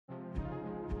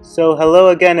So hello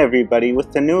again everybody.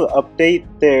 With the new update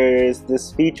there's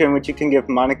this feature in which you can give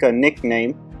Monika a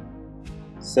nickname.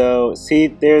 So see,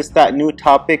 there's that new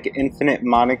topic, infinite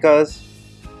Monikas.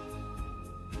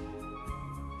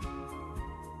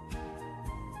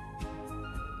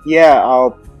 Yeah,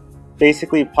 I'll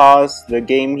basically pause the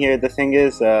game here. The thing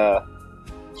is, I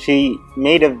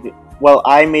made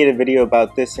a video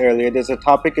about this earlier. There's a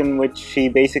topic in which she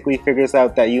basically figures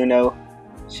out that,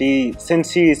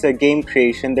 since she's a game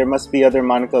creation, there must be other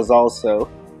Monikas also.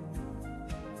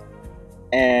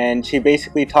 And she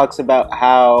basically talks about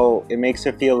how it makes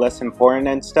her feel less important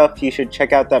and stuff. You should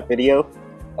check out that video.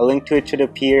 A link to it should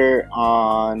appear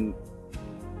on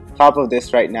top of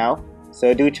this right now.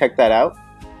 So do check that out.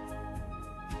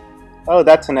 Oh,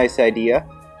 that's a nice idea.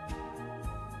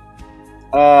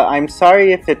 I'm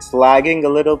sorry if it's lagging a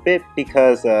little bit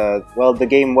because, the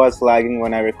game was lagging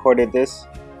when I recorded this.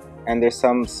 And there's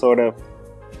some sort of...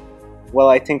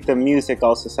 I think the music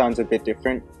also sounds a bit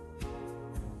different.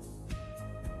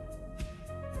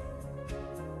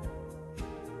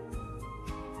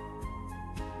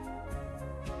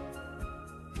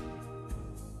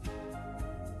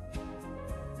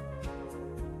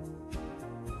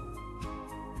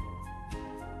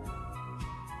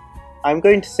 I'm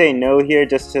going to say no here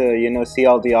just to, see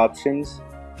all the options.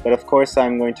 But of course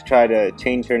I'm going to try to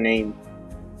change her name.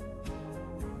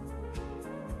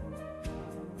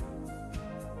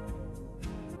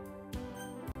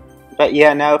 But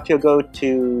yeah, now if you'll go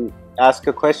to ask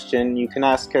a question, you can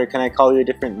ask her, can I call you a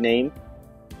different name?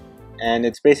 And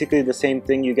it's basically the same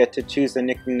thing, you get to choose a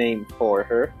nickname for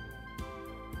her.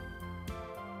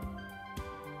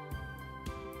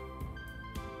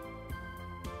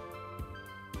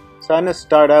 So I'm going to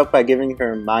start out by giving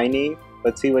her my name.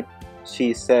 Let's see what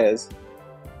she says.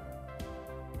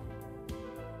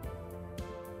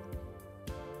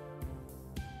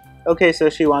 Okay, so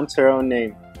she wants her own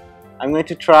name. I'm going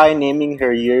to try naming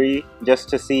her Yuri just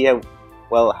to see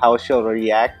how she'll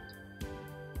react.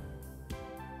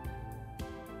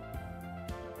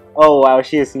 Oh wow,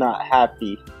 she is not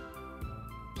happy.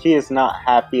 She is not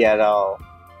happy at all.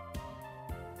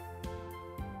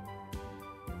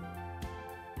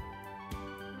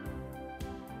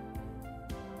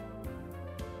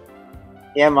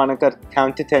 Yeah, Monika,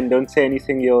 count to 10. Don't say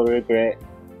anything you'll regret.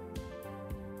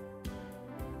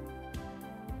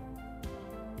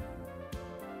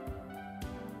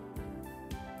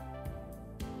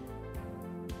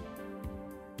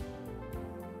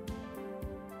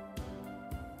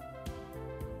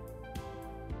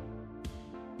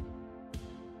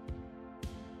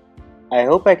 I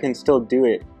hope I can still do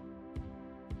it.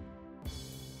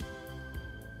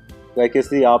 Like, is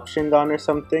the option gone or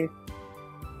something?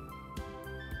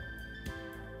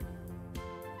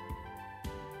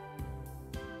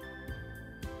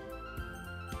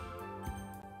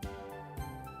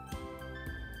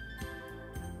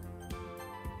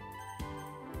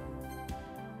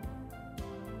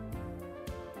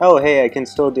 Oh hey, I can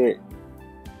still do it.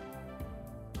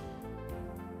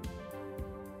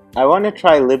 I want to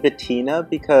try Libitina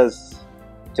because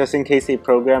just in case they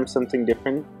program something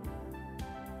different.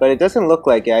 But it doesn't look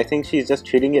like it. I think she's just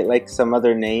treating it like some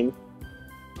other name.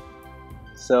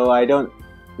 So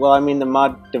the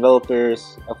mod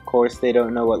developers, of course, they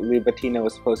don't know what Libitina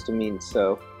was supposed to mean,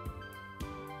 so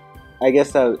I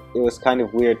guess it was kind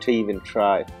of weird to even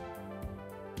try.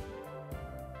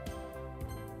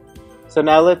 So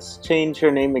now let's change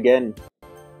her name again.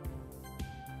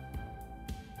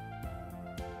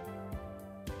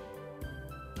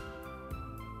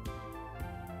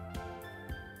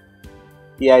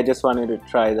 Yeah, I just wanted to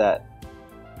try that.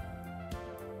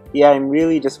 Yeah, I'm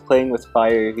really just playing with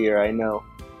fire here, I know.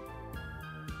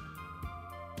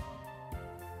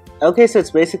 Okay, so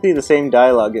it's basically the same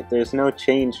dialogue. There's no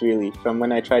change really from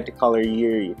when I tried to call her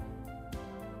Yuri.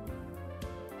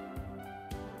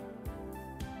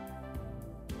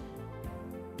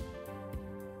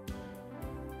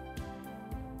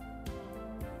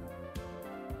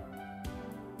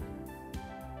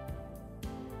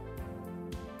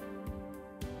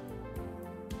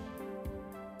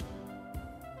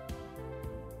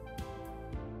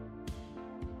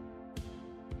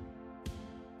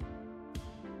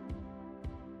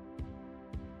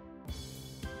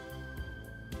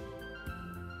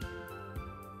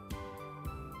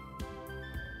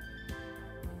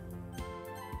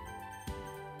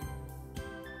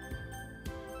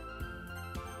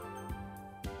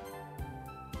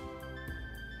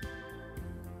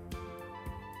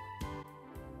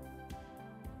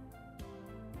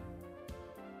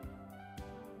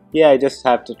 Yeah, I just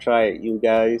have to try it, you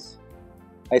guys.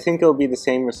 I think it'll be the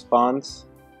same response.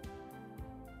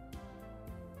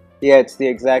 Yeah, it's the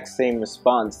exact same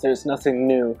response. There's nothing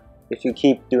new if you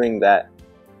keep doing that.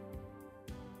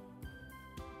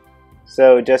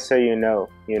 So, just so you know,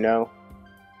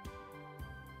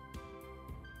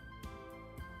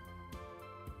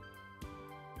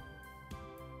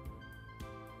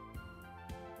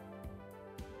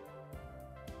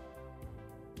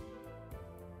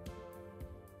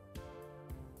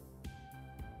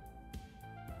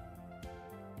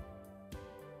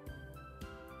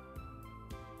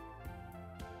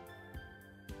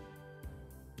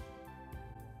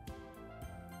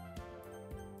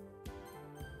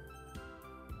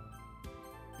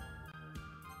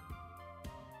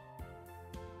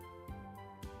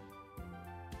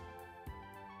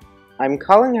 I'm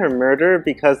calling her murder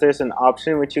because there's an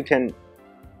option which you can...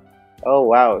 Oh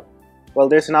wow. Well,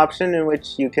 there's an option in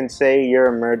which you can say you're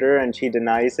a murderer and she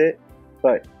denies it,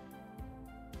 but...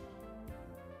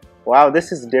 Wow,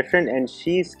 this is different and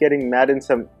she's getting mad and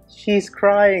some... She's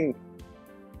crying!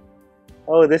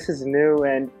 Oh, this is new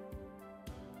and...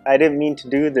 I didn't mean to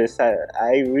do this.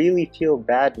 I really feel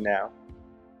bad now.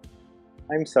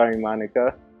 I'm sorry,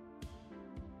 Monika.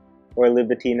 Or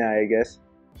Libitina, I guess.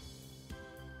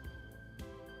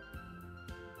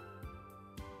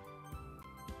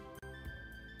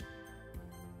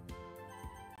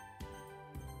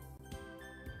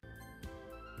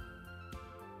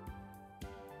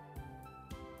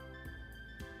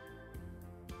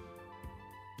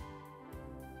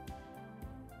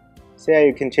 So yeah,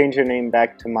 you can change your name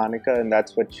back to Monika and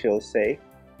that's what she'll say.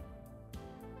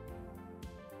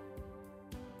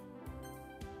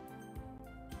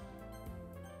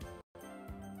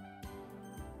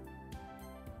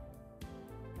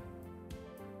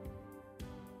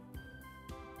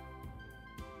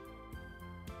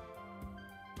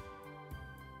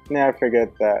 Nah,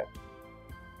 forget that.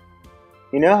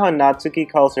 You know how Natsuki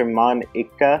calls her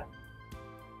Monika?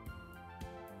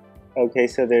 Okay,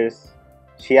 so there's...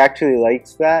 She actually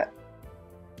likes that?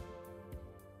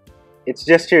 It's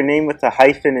just your name with a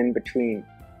hyphen in between.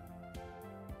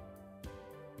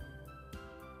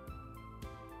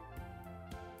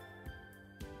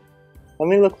 Let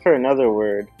me look for another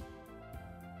word.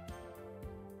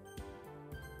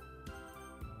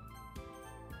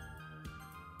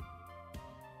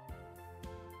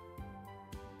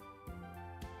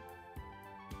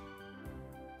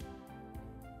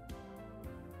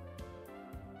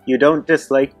 You don't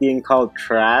dislike being called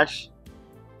trash?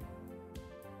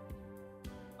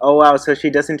 Oh wow, so she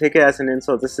doesn't take it as an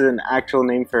insult. This is an actual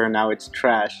name for her now. It's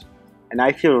trash. And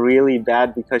I feel really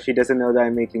bad because she doesn't know that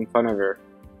I'm making fun of her.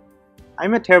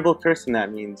 I'm a terrible person,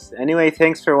 that means. Anyway,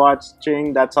 thanks for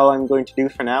watching. That's all I'm going to do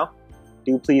for now.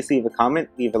 Do please leave a comment,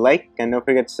 leave a like, and don't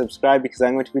forget to subscribe because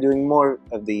I'm going to be doing more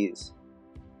of these.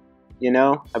 You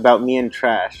know, about me and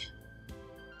trash.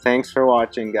 Thanks for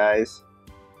watching, guys.